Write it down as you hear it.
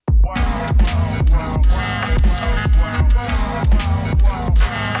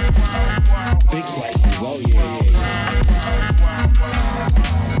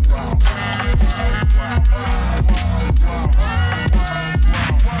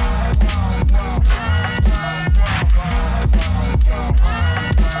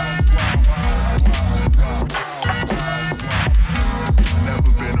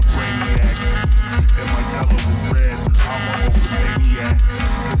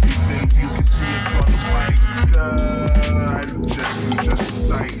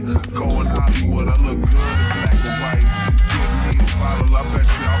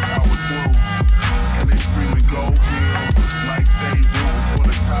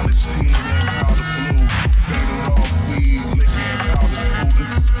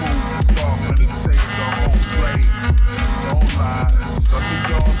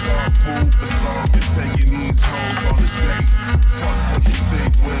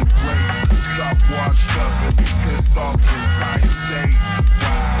washed up and be pissed off the entire state.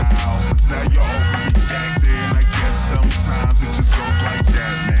 Wow, now you're overreacting, and I guess sometimes it just goes like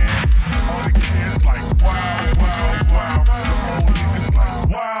that, man. All the kids like wow, wow, wow. The old niggas like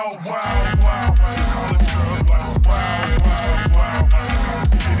wow, wow, wow. The college girls like wow, wow, wow. The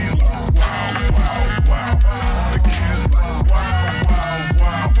city like wow, wow, wow. All the kids like wow, wow,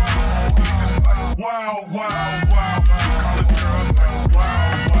 wow. The old niggas like wow, wow, wow. The college girls like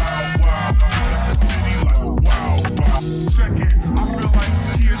wow, wow, wow. The city like wow, wow. Check it, I feel like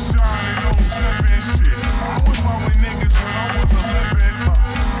Kia Shine in 07 and shit. I was with niggas when I was 11.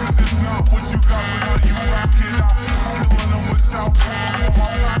 Cause it's not what you got, but how you rock it out. Was killing them with Southpaw on my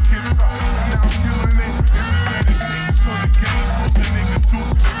pockets out. And now I'm feeling it. It's a dedication to the game. Pushing niggas to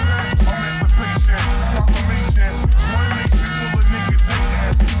the back. Emancipation, proclamation. One nation full of niggas ain't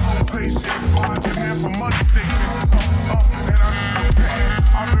had no patience. Blind demand for money statements. And I just prepare.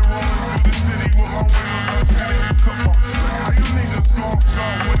 I've been rolling through the city with my windows untinted. Come on, like how you niggas gon'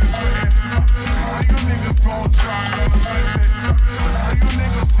 start when it's written? And how you niggas gon' drop on the legend? And how you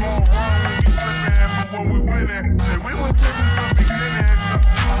niggas gon' run when we slippin'? But when we winning, say we was living from the beginning.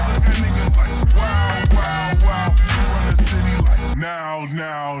 I look at niggas like wow, wow, wow. We run the city like now,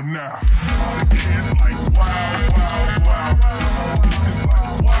 now, now. All the kids like wow, wow, wow. The old niggas like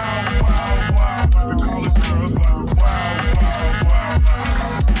wow, wow, wow. The college girls like wow, wow, wow. I got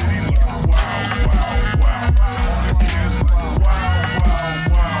the city like wow, wow, wow. All the kids like wow, wow,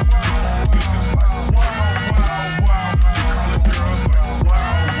 wow. The old niggas like wow, wow, wow. The college girls like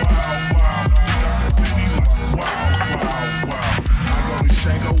wow, wow, wow. We got the city like wow, wow, wow. I go to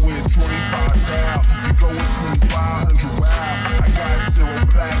Shango with 25 down. You go with 2,500, wow. I got 0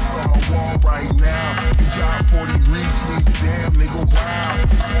 plaques on my wall right now. You got 40 retweets, damn nigga, wow.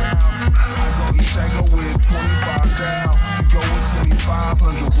 I go to Shango with 25 down. You go with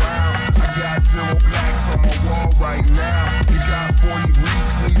 2,500, wow. I got 0 plaques on my wall right now. You got 40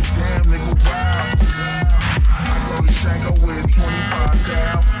 retweets, damn nigga, wow. I go to Shango with 25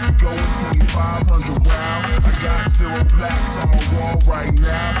 down. You go with 2,500, wow. I got 0 plaques on my wall right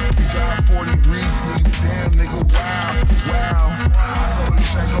now. You got 40 retweets, damn nigga, wow, wow. I go to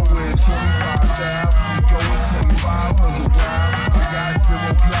Shango with 25 down. You go with 2,500, wow. I got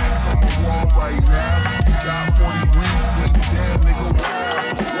 0 plaques on my wall right now. You got 40 retweets, damn nigga, wow.